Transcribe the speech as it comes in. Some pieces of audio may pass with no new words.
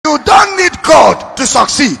God to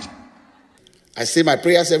succeed. I say my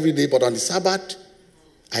prayers every day, but on the Sabbath,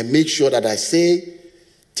 I make sure that I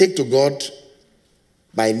take to God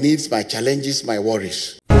my needs, my challenges, my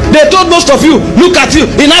worries. They told most of you, look at you,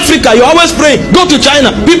 in Africa, you're always praying. Go to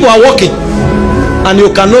China, people are working. And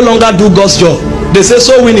you can no longer do God's job. They say,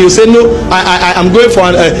 so when you say, no, I'm going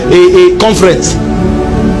for a conference.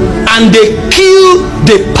 And they kill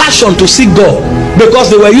the passion to seek God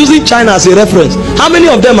because they were using China as a reference. How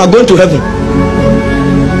many of them are going to heaven?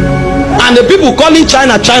 And the people calling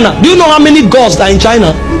China, China, do you know how many gods are in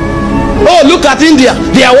China? Oh, look at India,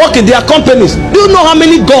 they are working, they are companies. Do you know how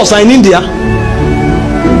many gods are in India?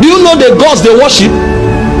 Do you know the gods they worship?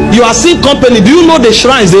 You are seeing company. Do you know the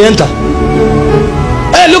shrines they enter?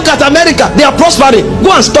 Hey, look at America, they are prospering.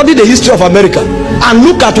 Go and study the history of America and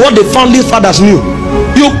look at what the founding fathers knew.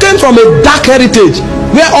 You came from a dark heritage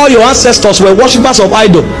where all your ancestors were worshippers of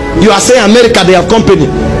idol. You are saying America, they have company.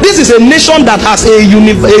 This is a nation that has a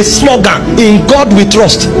slogan, in God we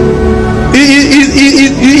trust.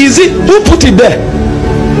 Is it, who put it there?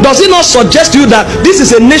 Does it not suggest to you that this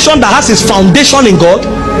is a nation that has its foundation in God?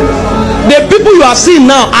 The people you are seeing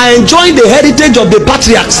now are enjoying the heritage of the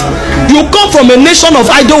patriarchs. You come from a nation of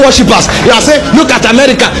idol worshippers. You are saying, look at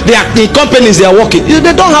America, they are in companies, they are working.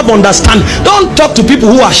 They don't have understanding. Don't talk to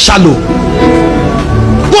people who are shallow.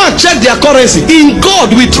 Go and check their currency. In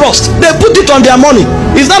God we trust. They put it on their money.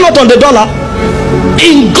 Is that not on the dollar?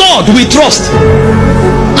 In God we trust.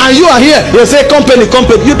 And you are here, you say company.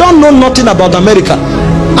 You don't know nothing about America.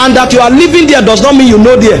 And that you are living there does not mean you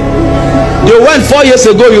know there. You went 4 years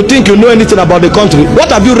ago, you think you know anything about the country. What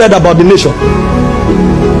have you read about the nation?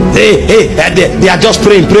 Hey, they are just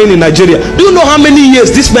praying in Nigeria. Do you know how many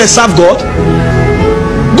years these men serve God?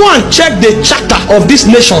 Go and check the charter of these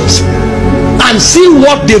nations and see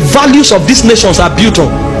what the values of these nations are built on.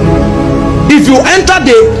 If you enter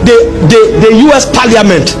the US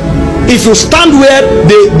Parliament, if you stand where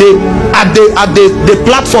the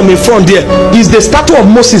platform in front there is the statue of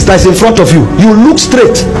Moses that is in front of you. You look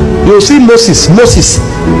straight, you will see Moses,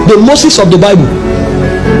 the Moses of the Bible.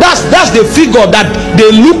 That's the figure that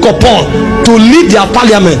they look upon to lead their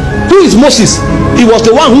parliament. Who is Moses? He was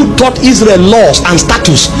the one who taught Israel laws and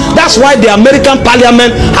statutes. That's why the American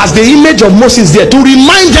parliament has the image of Moses there to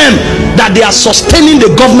remind them that they are sustaining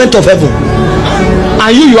the government of heaven.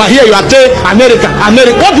 And you are here, you are saying America.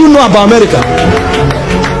 What do you know about America?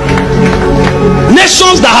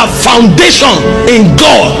 Nations that have foundation in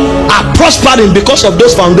God are prospering because of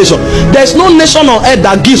those foundations. There's no nation on earth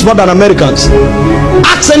that gives more than Americans.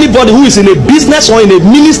 Ask anybody who is in a business or in a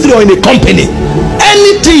ministry or in a company.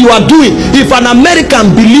 Anything you are doing, if an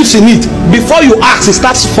American believes in it, before you ask, he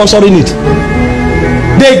starts sponsoring it.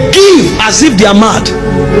 They give as if they are mad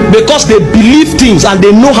because they believe things and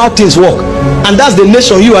they know how things work. And that's the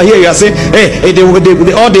nation you are here. You are saying, hey,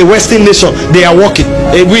 all the Western nation, they are working.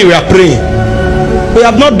 Hey, we are praying. We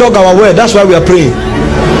have not dug our word. That's why we are praying.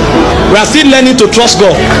 We are still learning to trust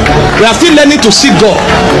God. We are still learning to seek God.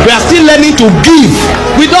 We are still learning to give.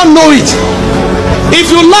 We don't know it. If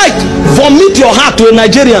you like, vomit your heart to a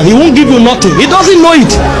Nigerian, he won't give you nothing. He doesn't know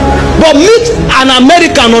it. But meet an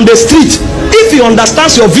American on the street. If he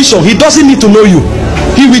understands your vision, he doesn't need to know you.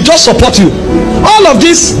 He will just support you. All of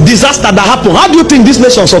this disaster that happen, how do you think this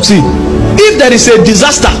nation succeed? If there is a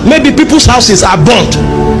disaster, maybe people's houses are burnt.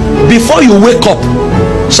 Before you wake up,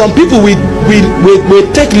 some people will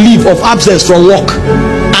take leave of absence from work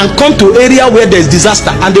and come to area where there is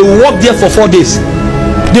disaster, and they will work there for 4 days.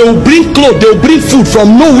 They will bring clothes, they will bring food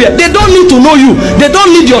from nowhere. They don't need to know you. They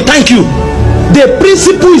don't need your thank you. The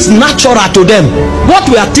principle is natural to them. What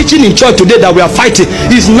we are teaching in church today that we are fighting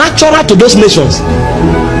is natural to those nations.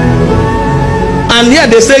 And here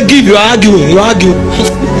they say give, you are arguing.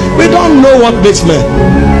 We don't know what makes men,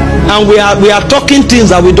 and we are talking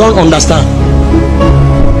things that we don't understand.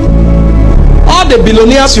 All the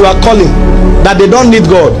billionaires you are calling that they don't need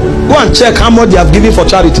God, go and check how much they have given for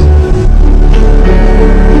charity.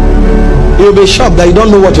 You'll be shocked that you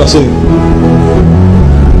don't know what you are saying.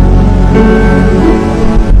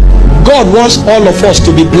 God wants all of us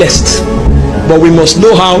to be blessed, but we must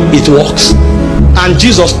know how it works. And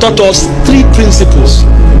Jesus taught us 3 principles.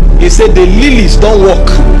 He said the lilies don't walk.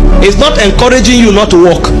 It's not encouraging you not to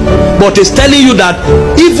walk, but it's telling you that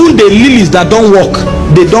even the lilies that don't walk,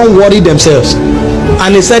 they don't worry themselves.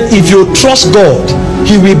 And he said if you trust God,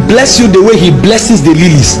 he will bless you the way he blesses the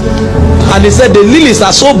lilies. And he said the lilies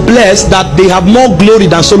are so blessed that they have more glory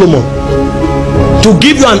than Solomon. To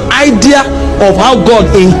give you an idea of how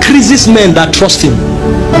God increases men that trust him.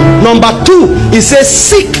 Number 2, he says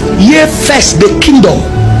seek ye first the kingdom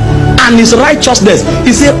and his righteousness.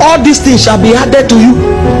 He said all these things shall be added to you.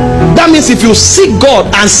 That means if you seek God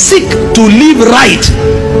and seek to live right,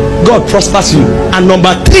 God prospers you. And number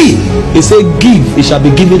 3, he said, give, it shall be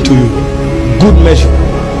given to you. Good measure,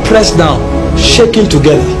 pressed down, shaking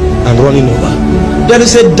together, and running over. There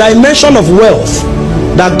is a dimension of wealth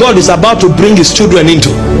that God is about to bring his children into,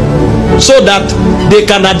 so that they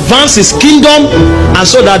can advance his kingdom and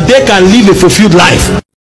so that they can live a fulfilled life.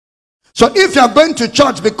 So if you are going to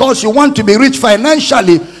church because you want to be rich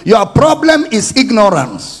financially, your problem is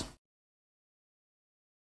ignorance.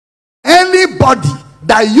 Anybody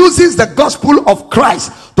that uses the gospel of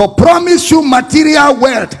Christ to promise you material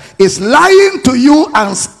wealth is lying to you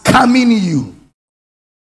and scamming you.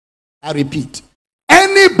 I repeat,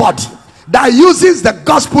 anybody that uses the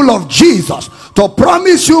gospel of Jesus to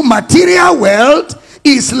promise you material wealth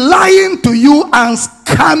is lying to you and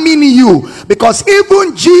scamming you, because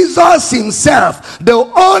even Jesus himself, the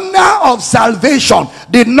owner of salvation,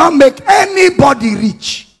 did not make anybody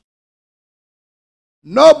rich.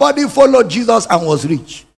 Nobody followed Jesus and was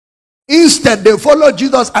rich. Instead, they followed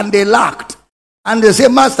Jesus and they lacked. And they say,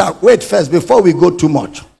 Master, wait first before we go too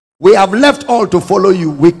much. We have left all to follow you.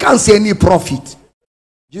 We can't see any profit.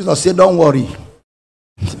 Jesus said, don't worry.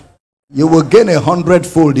 You will gain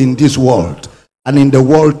 100-fold in this world and in the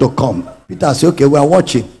world to come. Peter said, okay, we are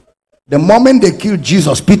watching. The moment they killed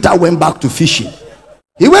Jesus, Peter went back to fishing.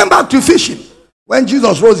 He went back to fishing. When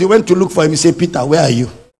Jesus rose, he went to look for him. He said, Peter, where are you?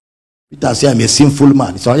 Peter said, I'm a sinful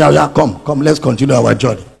man. He said, yeah, come, let's continue our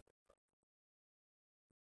journey.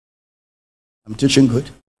 I'm teaching good.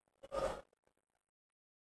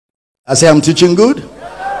 I say, I'm teaching good.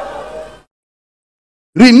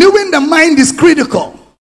 Renewing the mind is critical.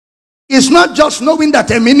 It's not just knowing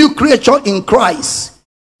that I'm a new creature in Christ.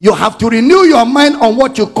 You have to renew your mind on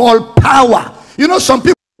what you call power. You know, some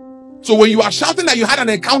people. So when you are shouting that you had an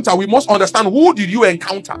encounter, we must understand, who did you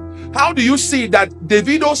encounter? How do you see that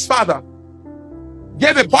Davido's father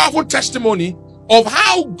gave a powerful testimony of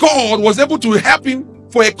how God was able to help him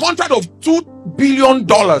for a contract of $2 billion?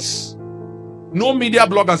 No media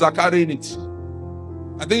bloggers are carrying it.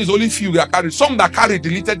 I think it's only few that carried. Some that carried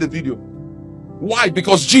deleted the video. Why?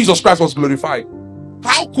 Because Jesus Christ was glorified.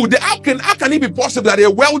 How can it be possible that a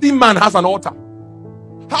wealthy man has an altar?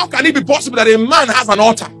 How can it be possible that a man has an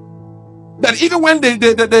altar? That even when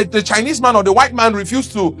the Chinese man or the white man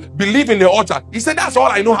refused to believe in the altar, he said, that's all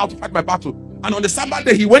I know how to fight my battle. And on the Sabbath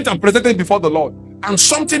day, he went and presented before the Lord. And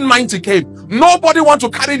something mighty came. Nobody wants to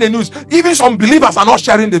carry the news. Even some believers are not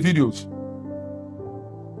sharing the videos.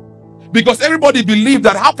 Because everybody believes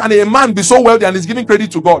that how can a man be so wealthy and is giving credit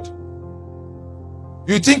to God?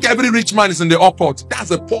 You think every rich man is in the occult? That's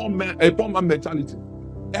a poor man mentality.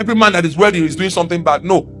 Every man that is wealthy is doing something bad.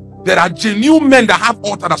 No. There are genuine men that have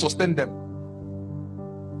altar that sustain them.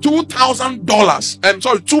 $2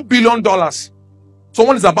 billion.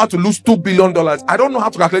 Someone is about to lose $2 billion. I don't know how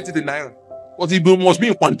to calculate it in naira, but it must be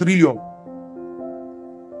in 1 trillion.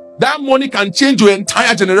 That money can change your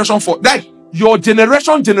entire generation for that. Your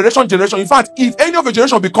generation. In fact, if any of your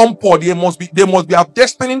generation become poor, they must be have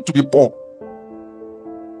destiny to be poor.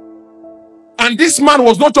 And this man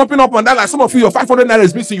was not jumping up and down like some of you. Your 500 naira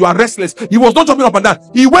is missing. You are restless. He was not jumping up and down.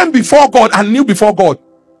 He went before God and knew before God.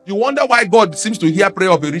 You wonder why God seems to hear prayer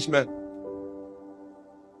of a rich man.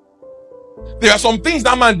 There are some things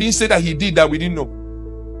that man didn't say that he did that we didn't know.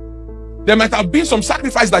 There might have been some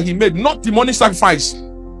sacrifice that he made, not demonic sacrifice.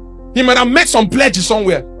 He might have made some pledges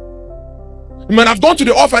somewhere. He might have gone to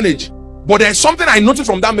the orphanage. But there's something I noticed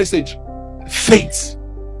from that message. Faith.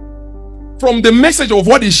 From the message of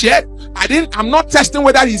what he shared, I'm not testing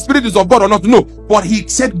whether his spirit is of God or not. No. But he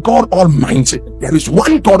said God Almighty. There is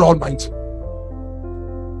one God Almighty.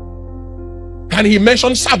 And he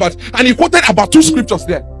mentioned Sabbath. And he quoted about 2 scriptures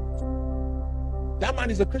there. That man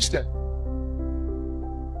is a Christian.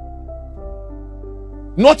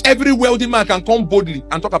 Not every wealthy man can come boldly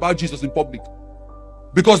and talk about Jesus in public,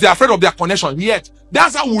 because they are afraid of their connection. Yet,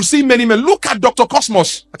 that's how we'll see many men. Look at Dr.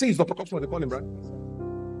 Cosmos. I think it's Dr. Cosmos they call him, right?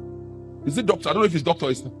 Is it Doctor? I don't know if it's Doctor.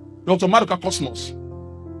 It's Dr. Madoka Cosmos.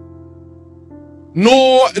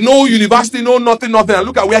 No university, no nothing. And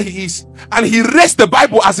look at where he is. And he raised the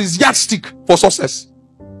Bible as his yardstick for success.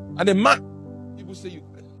 And a man, people say,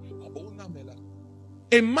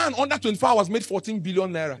 a man under 24 hours made 14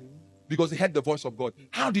 billion naira because he heard the voice of God.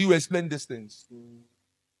 How do you explain these things?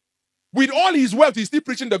 With all his wealth, he's still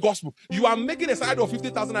preaching the gospel. You are making a salary of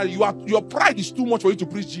 50,000 naira. Your pride is too much for you to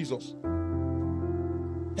preach Jesus.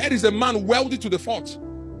 Here is a man wealthy to the fault.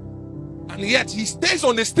 And yet he stays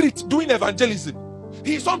on the street doing evangelism.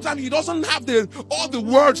 Sometimes he doesn't have all the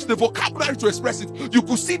words, the vocabulary to express it. You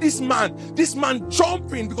could see this man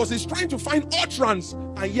jumping because he's trying to find utterance,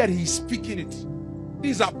 and yet he's speaking it.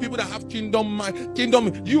 These are people that have kingdom mind.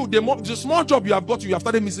 The small job you have got, you have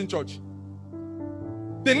started missing church.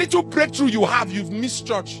 The little breakthrough you have, you've missed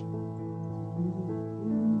church.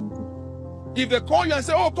 If they call you and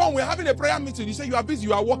say, oh, come, we're having a prayer meeting, you say you are busy,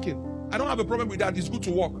 you are working. I don't have a problem with that. It's good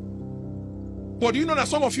to work. But do you know that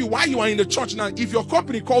some of you, while you are in the church now, if your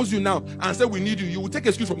company calls you now and say we need you, you will take a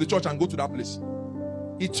excuse from the church and go to that place.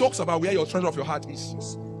 It talks about where your treasure of your heart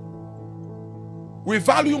is. We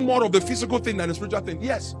value more of the physical thing than the spiritual thing.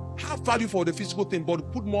 Yes, have value for the physical thing,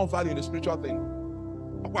 but put more value in the spiritual thing.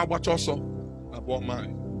 Watch also about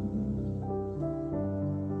mine.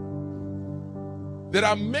 There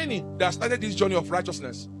are many that started this journey of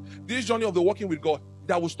righteousness, this journey of the walking with God,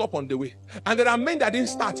 that will stop on the way. And there are men that didn't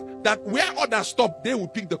start, that where others stop, they will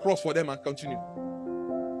pick the cross for them and continue.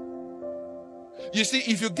 You see,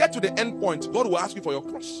 if you get to the end point, God will ask you for your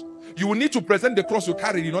cross. You will need to present the cross you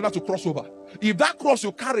carried in order to cross over. If that cross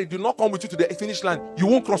you carried do not come with you to the finish line, you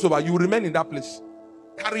won't cross over. You will remain in that place.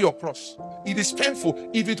 Carry your cross. It is painful.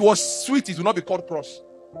 If it was sweet, it will not be called cross.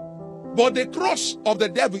 But the cross of the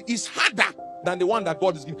devil is harder than the one that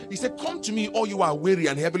God is giving. He said, come to me, all you are weary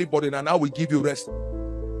and heavily burdened, and I will give you rest.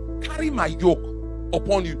 Carry my yoke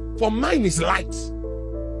upon you, for mine is light.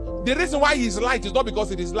 The reason why he is light is not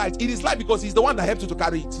because it is light. It is light because he's the one that helped you to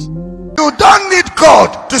carry it. You don't need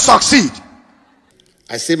God to succeed.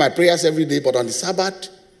 I say my prayers every day, but on the Sabbath,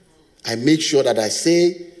 I make sure that I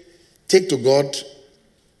say, take to God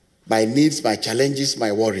my needs, my challenges,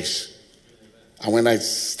 my worries. And when I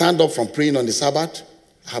stand up from praying on the Sabbath,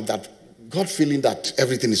 I have that God feeling that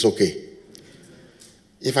everything is okay.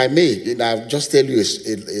 If I may, I'll just tell you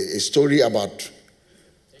a story about...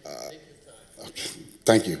 okay,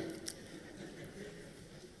 thank you.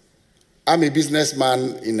 I'm a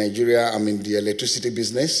businessman in Nigeria. I'm in the electricity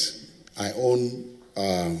business. I own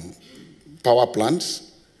power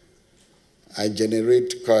plants. I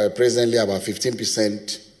generate presently about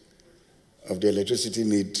 15% of the electricity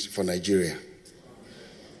need for Nigeria.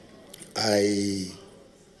 I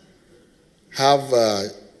have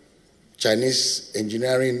Chinese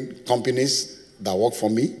engineering companies that work for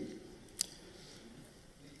me.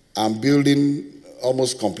 I'm building,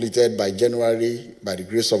 almost completed by January, by the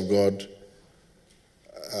grace of God,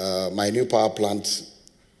 my new power plant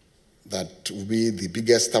that will be the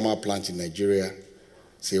biggest thermal plant in Nigeria.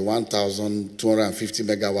 It's a 1,250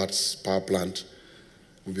 megawatts power plant,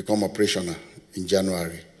 will become operational in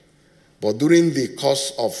January. But during the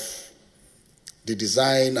course of the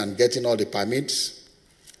design and getting all the permits,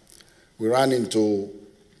 we ran into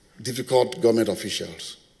difficult government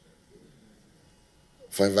officials.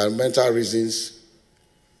 For environmental reasons,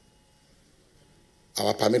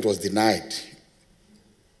 our permit was denied.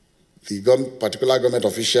 The particular government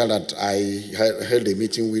official that I held a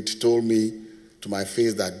meeting with told me to my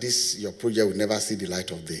face that your project will never see the light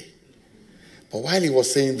of day. But while he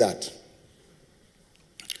was saying that,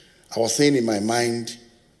 I was saying in my mind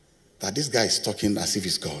that this guy is talking as if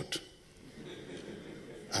he's God.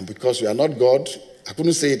 And because we are not God, I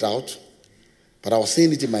couldn't say it out, but I was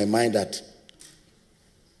saying it in my mind that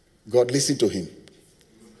God, listen to him.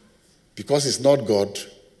 Because he's not God,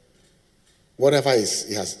 whatever he's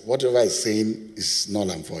saying is null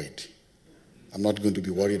and void. I'm not going to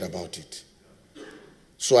be worried about it.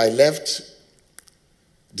 So I left,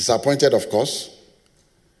 disappointed, of course,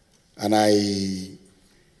 and I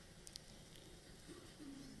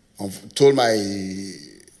told my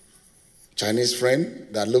Chinese friend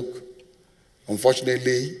that, look,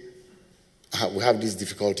 unfortunately, we have these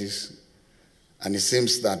difficulties, and it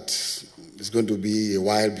seems that it's going to be a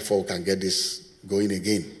while before we can get this going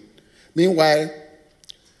again. Meanwhile,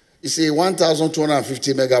 it's a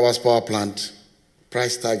 1,250 megawatts power plant.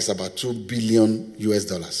 Price tag is about $2 billion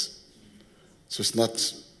US. So it's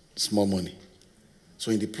not small money.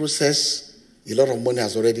 So in the process, a lot of money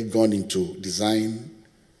has already gone into design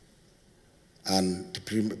and the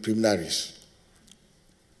preliminaries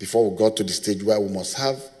before we got to the stage where we must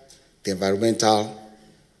have the environmental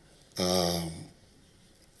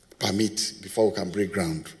permit before we can break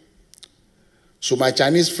ground. So my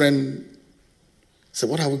Chinese friend said,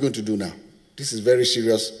 what are we going to do now? This is very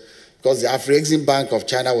serious, because the Afro-Exim Bank of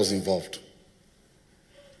China was involved.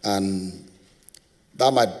 And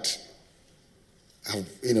that might have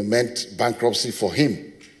meant bankruptcy for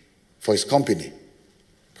him, for his company,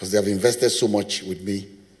 because they have invested so much with me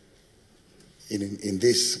in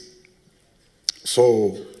this.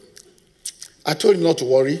 So I told him not to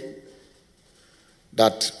worry,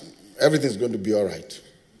 that everything's going to be all right.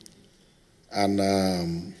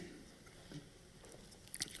 And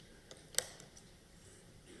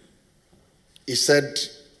he said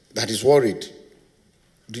that he's worried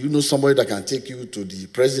do you know somebody that can take you to the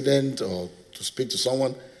president or to speak to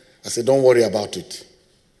someone? I said, don't worry about it.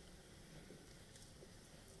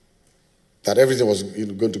 That everything was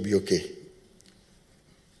going to be okay.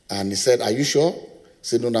 And he said, are you sure? I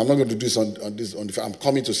said, no, I'm not going to do this on the phone. I'm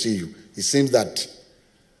coming to see you. It seems that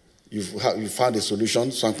you found a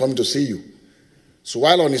solution, so I'm coming to see you. So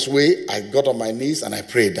while on his way, I got on my knees and I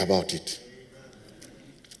prayed about it.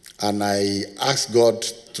 And I asked God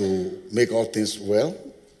to make all things well.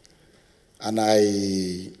 And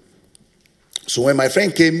so when my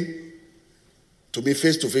friend came to me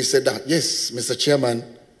face to face, said that, yes, Mr. Chairman,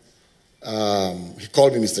 he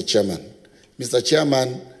called me Mr. Chairman. Mr.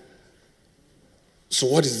 Chairman, so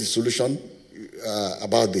what is the solution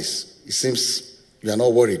about this? It seems you are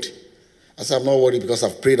not worried. I said, I'm not worried because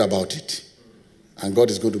I've prayed about it. And God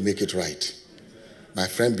is going to make it right. My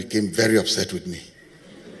friend became very upset with me.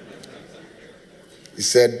 He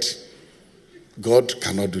said, God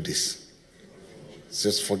cannot do this. He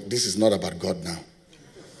says, this is not about God now.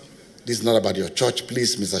 This is not about your church.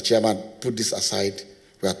 Please, Mr. Chairman, put this aside.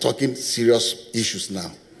 We are talking serious issues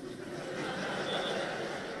now.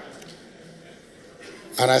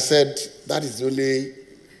 And I said, that is the only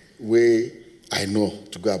way I know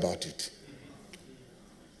to go about it.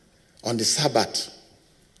 On the Sabbath,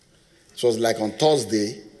 it was like on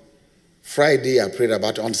Thursday, Friday I prayed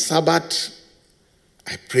about it. On Sabbath,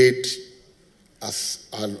 I prayed as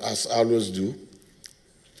I always do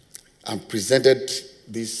and presented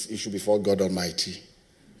this issue before God Almighty.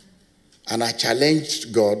 And I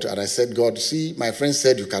challenged God and I said, God, see, my friend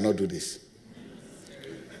said you cannot do this.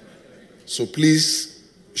 So please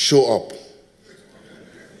show up.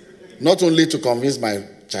 Not only to convince my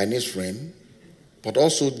Chinese friend, but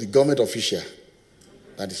also the government official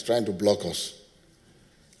that is trying to block us.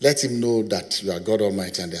 Let him know that you are God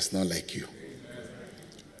Almighty and there's none like you.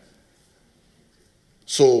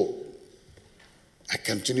 So I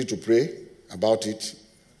continued to pray about it.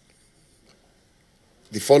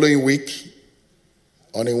 The following week,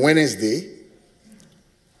 on a Wednesday,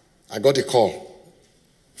 I got a call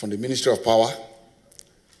from the Ministry of Power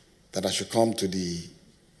that I should come to the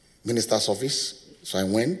minister's office. So I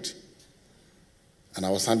went and I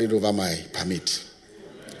was handed over my permit.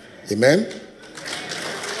 Amen.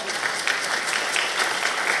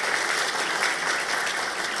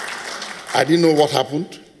 I didn't know what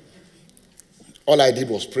happened. All I did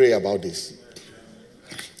was pray about this.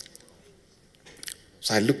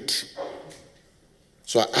 So I looked.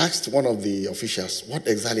 So I asked one of the officials, what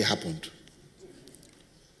exactly happened?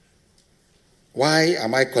 Why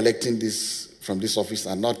am I collecting this from this office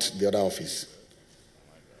and not the other office?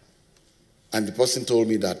 And the person told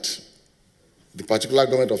me that the particular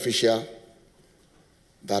government official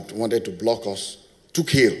that wanted to block us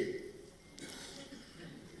took ill.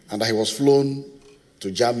 And that he was flown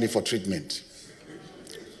to Germany for treatment.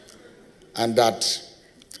 And that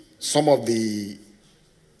some of the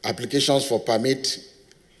applications for permit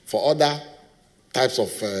for other types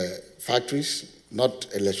of factories, not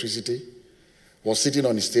electricity, was sitting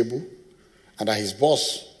on his table, and that his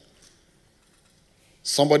boss,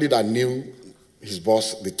 somebody that knew his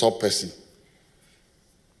boss, the top person,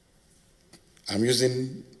 I'm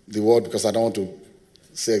using the word because I don't want to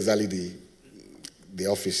say exactly the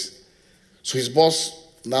office. So his boss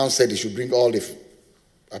now said he should bring all the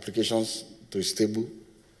applications to his table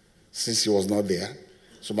since he was not there.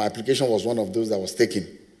 So my application was one of those that was taken.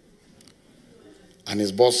 And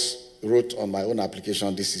his boss wrote on my own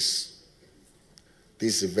application, this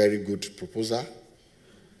is a very good proposal.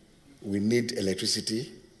 We need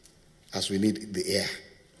electricity as we need the air.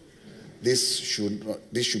 This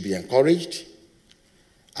should be encouraged,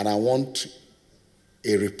 and I want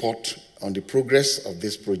a report on the progress of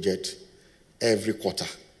this project every quarter.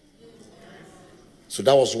 So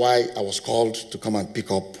that was why I was called to come and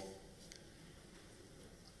pick up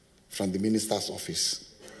from the minister's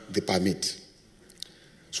office the permit.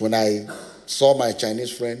 So when I saw my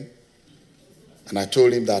Chinese friend and I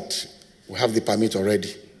told him that we have the permit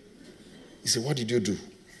already, he said, what did you do?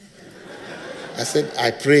 I said,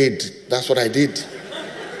 I prayed. That's what I did.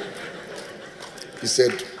 He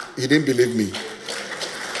said, he didn't believe me.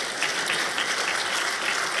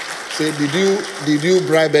 He said, did you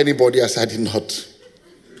bribe anybody? I said, I did not.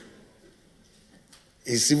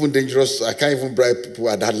 It's even dangerous. I can't even bribe people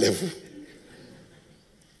at that level.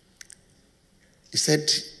 He said,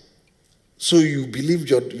 so you believed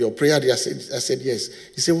your prayer? I said, yes.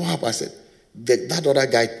 He said, what happened? I said, that other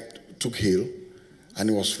guy took ill and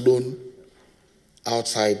he was flown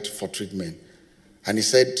outside for treatment. And he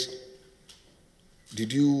said,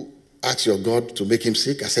 did you ask your God to make him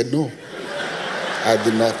sick? I said, no, I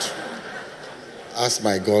did not. asked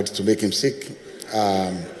my God to make him sick.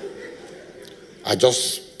 I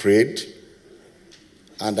just prayed,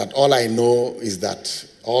 and that all I know is that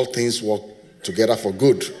all things work together for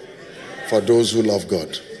good for those who love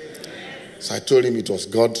God. So I told him it was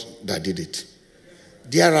God that did it.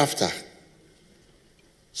 Thereafter,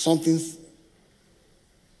 something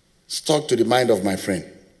stuck to the mind of my friend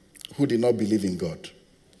who did not believe in God.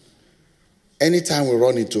 Anytime we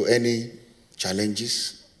run into any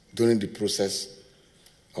challenges during the process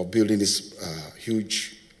of building this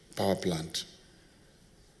huge power plant,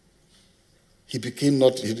 he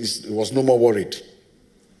was no more worried.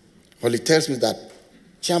 Well, he tells me that,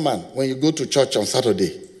 Chairman, when you go to church on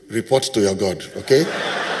Saturday, report to your God, okay?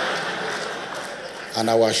 And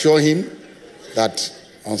I will assure him that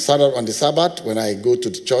on the Sabbath, when I go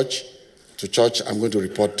to church, I'm going to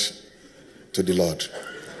report to the Lord.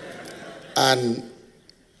 And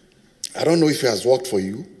I don't know if it has worked for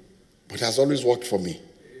you, but it has always worked for me.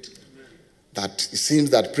 That it seems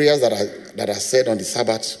that prayers that are said on the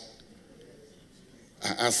Sabbath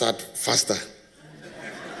are answered faster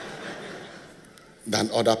than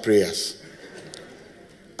other prayers.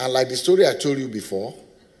 And like the story I told you before,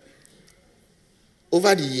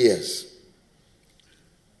 over the years,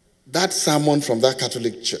 that sermon from that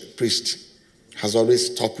Catholic priest has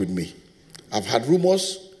always stuck with me. I've had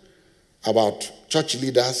rumors about church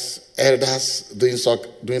leaders, elders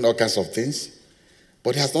doing all kinds of things,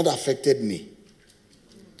 but it has not affected me.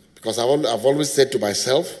 Because I've always said to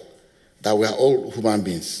myself that we are all human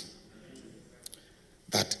beings.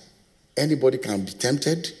 That anybody can be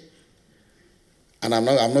tempted, and I'm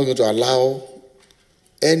not going to allow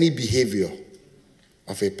any behavior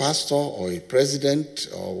of a pastor or a president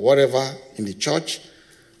or whatever in the church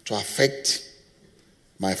to affect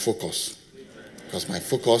my focus. Because my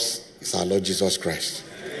focus is our Lord Jesus Christ.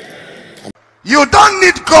 You don't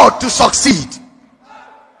need God to succeed.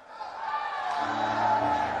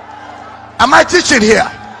 Am I teaching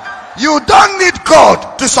here? You don't need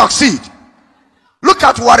God to succeed. Look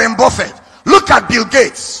at Warren Buffett. Look at Bill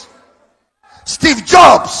Gates. Steve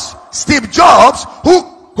Jobs,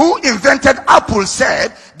 who invented Apple,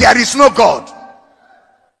 said there is no God.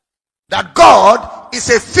 That God is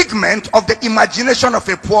a figment of the imagination of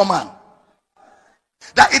a poor man.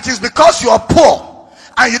 That it is because you are poor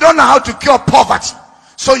and you don't know how to cure poverty,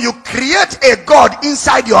 so you create a God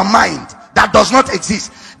inside your mind that does not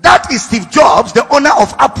exist. That is Steve Jobs, the owner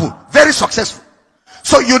of Apple, very successful.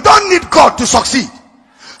 So you don't need God to succeed.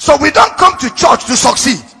 So we don't come to church to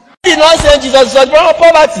succeed. Did not say Jesus was born of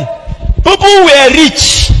poverty. People were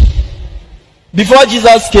rich before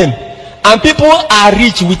Jesus came, and people are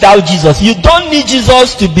rich without Jesus. You don't need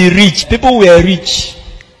Jesus to be rich. People were rich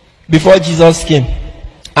before Jesus came,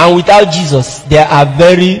 and without Jesus there are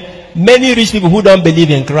very many rich people who don't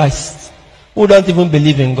believe in Christ, who don't even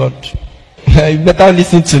believe in God. You better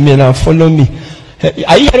listen to me now, follow me.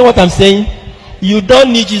 Are you hearing what I'm saying? You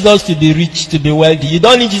don't need Jesus to be rich, to be wealthy. You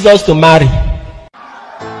don't need Jesus to marry.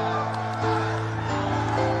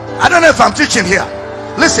 I don't know if I'm teaching here.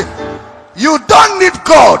 Listen, you don't need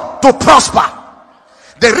God to prosper.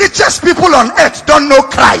 The richest people on earth don't know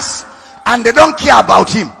Christ, and they don't care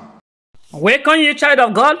about him. Welcome, you child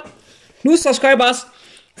of God, new subscribers.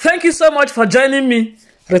 Thank you so much for joining me.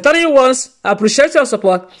 Returning once, I appreciate your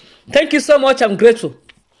support. Thank you so much. I'm grateful.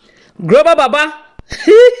 Global Baba.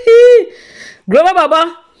 Global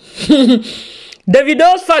Baba.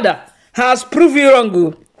 Davido's father has proved you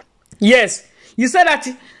wrong. Yes, you said that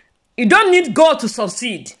you don't need God to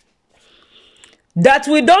succeed. That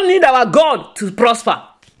we don't need our God to prosper.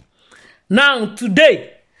 Now,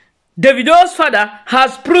 today, Davido's father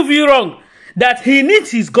has proved you wrong. That he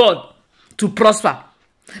needs his God to prosper.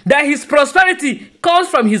 That his prosperity comes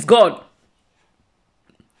from his God.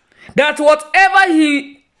 That whatever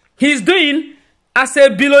he's doing as a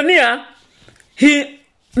billionaire, he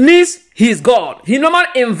needs his God. He normally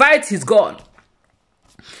invites his God.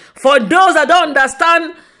 For those that don't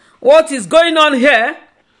understand what is going on here,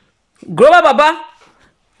 Global Baba,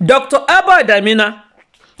 Dr. Abel Damina,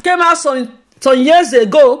 came out some years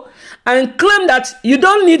ago and claimed that you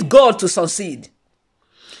don't need God to succeed.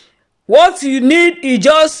 What you need is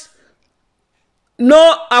just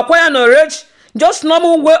acquire knowledge, just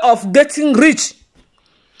normal way of getting rich.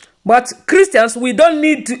 But Christians, we don't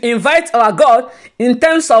need to invite our God in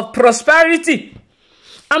terms of prosperity.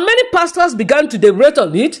 And many pastors began to debate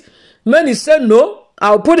on it. Many said no.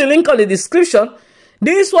 I'll put a link on the description.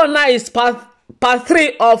 This one now is part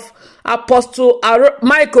 3 of Apostle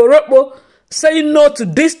Michael Orokpo saying no to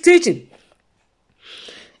this teaching.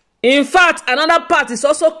 In fact, another part is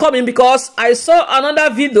also coming, because I saw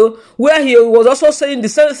another video where he was also saying the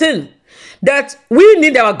same thing. that we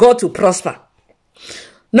need our God to prosper.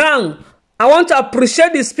 Now, I want to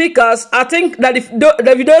appreciate the speakers. I think that if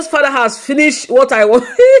Davido's father has finished what I want.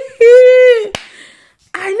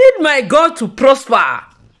 I need my God to prosper.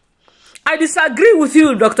 I disagree with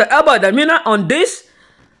you, Dr. Abel, Damina, on this.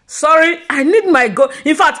 Sorry, I need my God.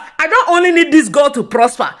 In fact, I don't only need this God to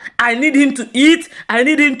prosper. I need him to eat. I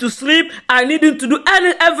need him to sleep. I need him to do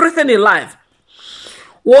everything in life.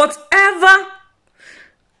 Whatever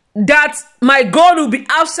that my God will be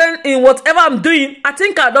absent in whatever I'm doing, I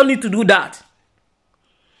think I don't need to do that.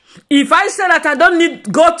 If I say that I don't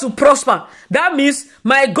need God to prosper, that means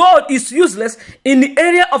my God is useless in the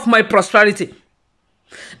area of my prosperity.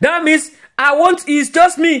 That means it's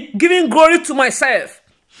just me giving glory to myself.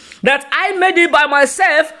 That I made it by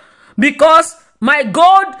myself because my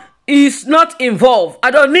God is not involved.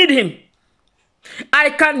 I don't need him. I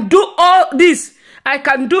can do all this. I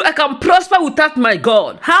can prosper without my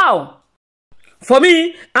God. How? For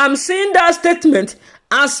me, I'm seeing that statement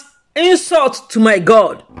as insult to my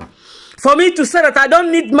God. For me to say that I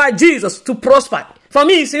don't need my Jesus to prosper, for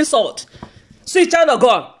me it's insult. See, child of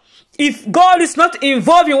God, if God is not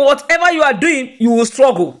involved in whatever you are doing, you will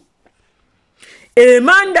struggle. A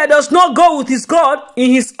man that does not go with his God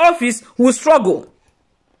in his office will struggle.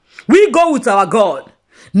 We go with our God.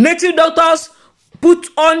 Native doctors put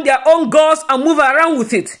on their own gods and move around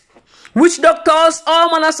with it. Witch doctors,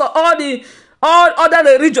 all manners of all other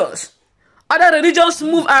religions. Other religions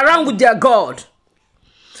move around with their God.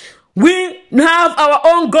 We have our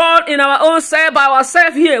own God in our own self, by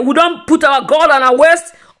ourselves here. We don't put our God on our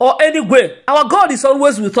waist or anywhere. Our God is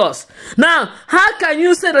always with us. Now, how can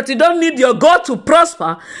you say that you don't need your God to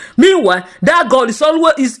prosper? Meanwhile, that God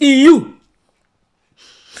is in you.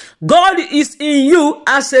 God is in you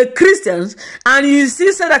as a Christian, and you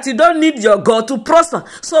still say that you don't need your God to prosper.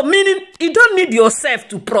 So meaning, you don't need yourself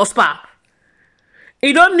to prosper.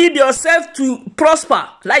 You don't need yourself to prosper.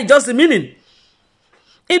 Like just the meaning.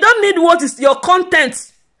 You don't need what is your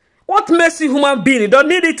content. What makes you human being? You don't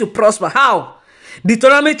need it to prosper. How?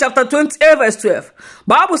 Deuteronomy chapter 28 verse 12.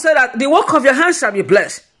 Bible said that the work of your hands shall be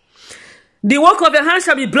blessed. The work of your hands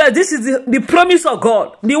shall be blessed. This is the promise of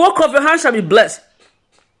God. The work of your hands shall be blessed.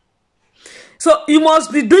 So you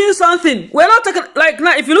must be doing something. We're not talking like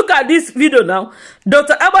now. If you look at this video now,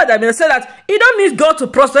 Dr. Abel said that you don't need God to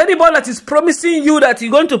prosper. Anybody that is promising you that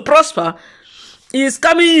you're going to prosper is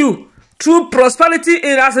coming you through prosperity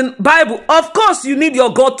as in Bible. Of course, you need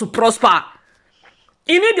your God to prosper.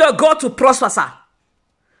 You need your God to prosper, sir.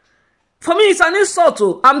 For me, it's an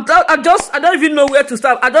insult. I don't even know where to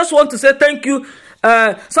start. I just want to say thank you.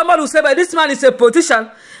 Somebody will say, but this man is a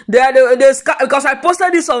politician. Because I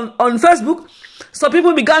posted this on Facebook. So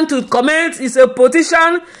people began to comment, he's a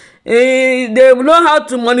politician. They know how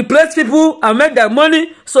to manipulate people and make their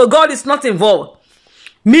money. So God is not involved.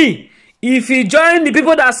 Me, if he join the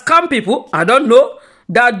people that scam people, I don't know,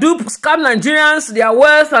 that do scam Nigerians, their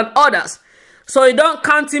wealth and others. So you don't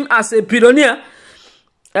count him as a billionaire,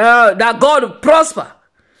 that God will prosper.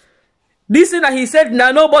 This thing that he said,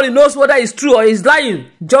 now nobody knows whether it's true or he's lying,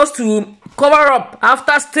 just to cover up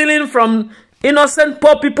after stealing from innocent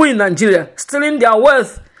poor people in Nigeria, stealing their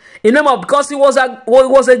wealth in name of, because he was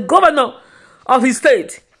a governor of his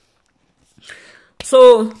state.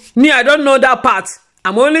 So me, I don't know that part.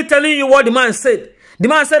 I'm only telling you what the man said. The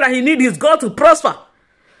man said that he needs his God to prosper.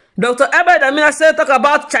 Dr. Abel Damina said, talk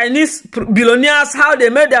about Chinese billionaires, how they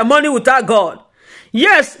made their money without God.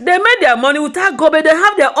 Yes, they made their money without God, but they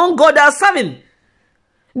have their own God they are serving.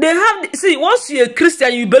 They have, see, once you're a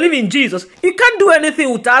Christian, you believe in Jesus, you can't do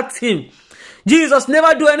anything without him. Jesus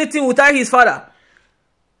never do anything without his Father.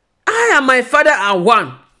 I and my Father are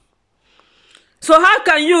one. So how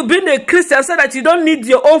can you, being a Christian, say that you don't need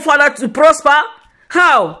your own Father to prosper?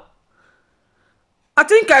 How? I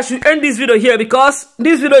think I should end this video here because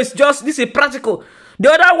this video is this is practical. The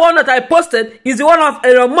other one that I posted is the one of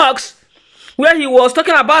Elon Musk, where he was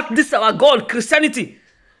talking about this our God, Christianity,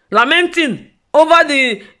 lamenting over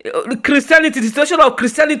the Christianity, the situation of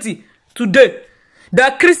Christianity today.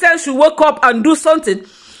 That Christians should wake up and do something,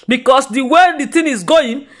 because the way the thing is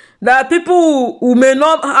going, there are people who may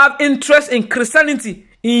not have interest in Christianity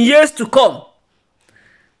in years to come.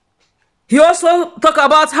 He also talked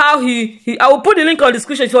about how I will put the link on the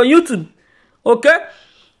description on YouTube. Okay?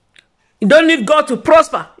 You don't need God to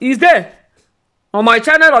prosper. He's there on my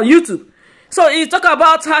channel on YouTube. So he talked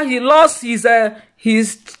about how he lost his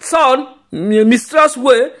son in a mysterious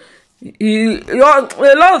way. A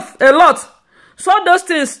lot. So those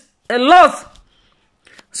things, a lot.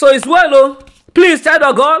 So it's well, please, child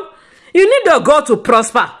of God, you need your God to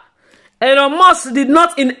prosper. Elon Musk did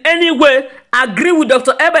not in any way agree with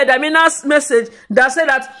Dr. Abel Damina's message that said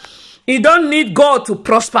that he don't need God to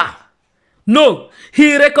prosper. No,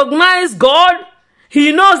 he recognized God.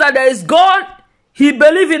 He knows that there is God. He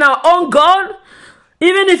believes in our own God,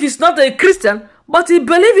 even if he's not a Christian, but he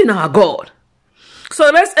believes in our God. So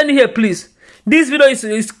let's end here, please. This video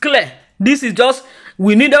is clear. This is just,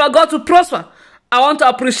 we need our God to prosper. I want to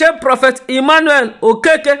appreciate Prophet Emmanuel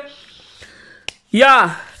Okeke.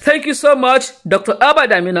 Yeah, thank you so much, Dr. Abel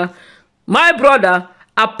Damina, my brother,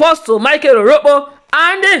 Apostle Michael Orokpo,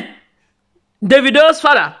 and Davido's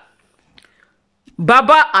father,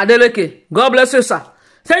 Baba Adeleke. God bless you, sir.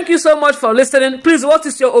 Thank you so much for listening. Please, what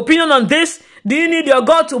is your opinion on this? Do you need your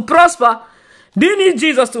God to prosper? Do you need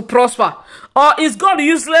Jesus to prosper? Or is God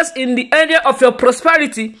useless in the area of your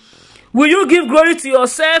prosperity? Will you give glory to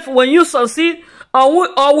yourself when you succeed? Or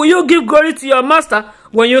will you give glory to your master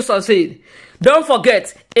when you succeed? Don't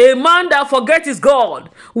forget, a man that forgets his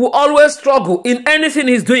God will always struggle in anything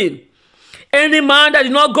he's doing. Any man that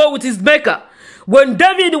did not go with his maker. When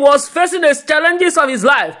David was facing the challenges of his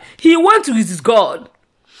life, he went to his God.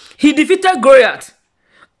 He defeated Goliath.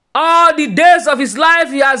 All the days of his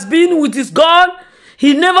life, he has been with his God.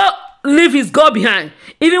 He never leave his God behind.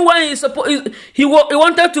 Even when he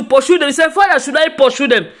wanted to pursue them, he said, Father, should I pursue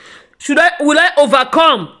them? Will I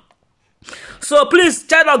overcome? So please,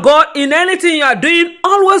 child of God, in anything you are doing,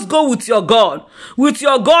 always go with your God. With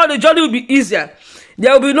your God, the journey will be easier.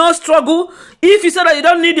 There will be no struggle. If you say that you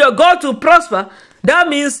don't need your God to prosper, that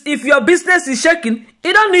means if your business is shaking,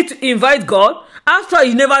 you don't need to invite God after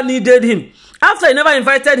you never needed him. After you never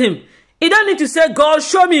invited him, you don't need to say, God,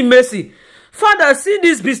 show me mercy. Father, see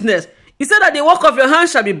this business. He said that the work of your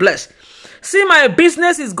hands shall be blessed. See, my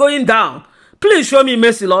business is going down. Please show me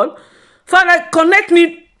mercy, Lord. Father, connect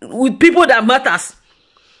me with people that matters.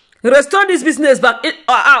 Restore this business back.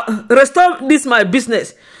 Restore this my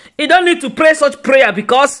business. You don't need to pray such prayer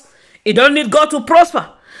because you don't need God to prosper.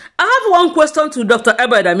 I have one question to Dr.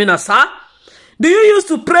 Abel Damina, sir. Do you used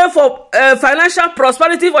to pray for financial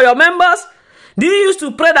prosperity for your members? Do you used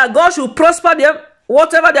to pray that God should prosper them,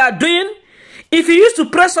 whatever they are doing? If you used to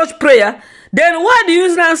pray such prayer, then why do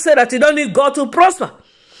you now say that you don't need God to prosper?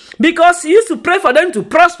 Because you used to pray for them to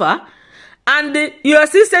prosper, and you are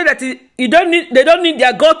still saying that they don't need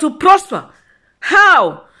their God to prosper.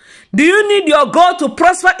 How? Do you need your God to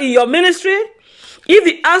prosper in your ministry? If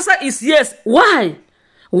the answer is yes, why?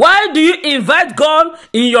 Why do you invite God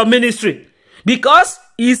in your ministry? Because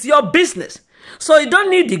it's your business. So you don't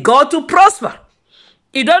need the God to prosper.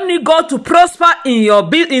 You don't need God to prosper in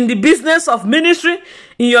the business of ministry,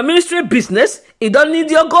 in your ministry business. You don't need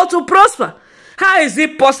your God to prosper. How is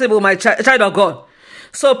it possible, my child of God?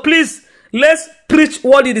 So please, let's preach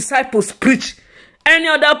what the disciples preach. Any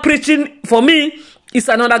other preaching for me is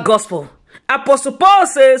another gospel. Apostle Paul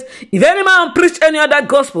says, if any man preach any other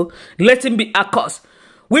gospel, let him be accursed.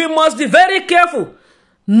 We must be very careful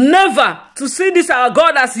never to see this our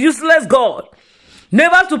God as useless God.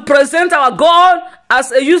 Never to present our God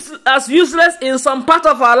as useless in some part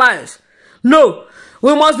of our lives. No,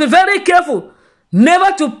 we must be very careful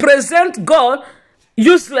never to present God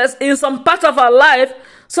useless in some part of our life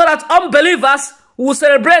so that unbelievers will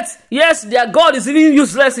celebrate, yes, their God is even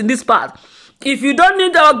useless in this part. If you don't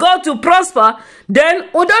need our God to prosper, then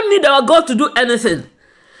we don't need our God to do anything.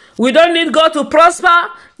 We don't need God to prosper.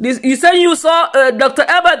 You say you saw Dr.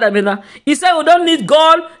 Abel Damina. He said we don't need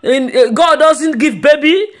God. God doesn't give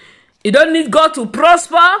baby. You don't need God to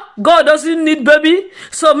prosper. God doesn't need baby.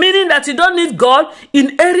 So meaning that you don't need God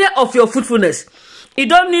in area of your fruitfulness. You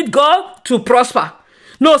don't need God to prosper.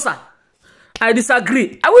 No, sir. I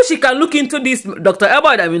disagree. I wish you can look into this, Dr.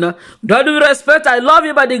 Abel Damina. With all due respect, I love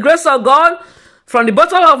you by the grace of God. From the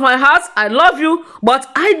bottom of my heart, I love you.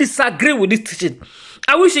 But I disagree with this teaching.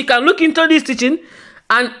 I wish you can look into this teaching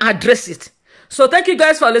and address it. So thank you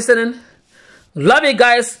guys for listening. Love you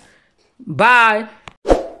guys. Bye.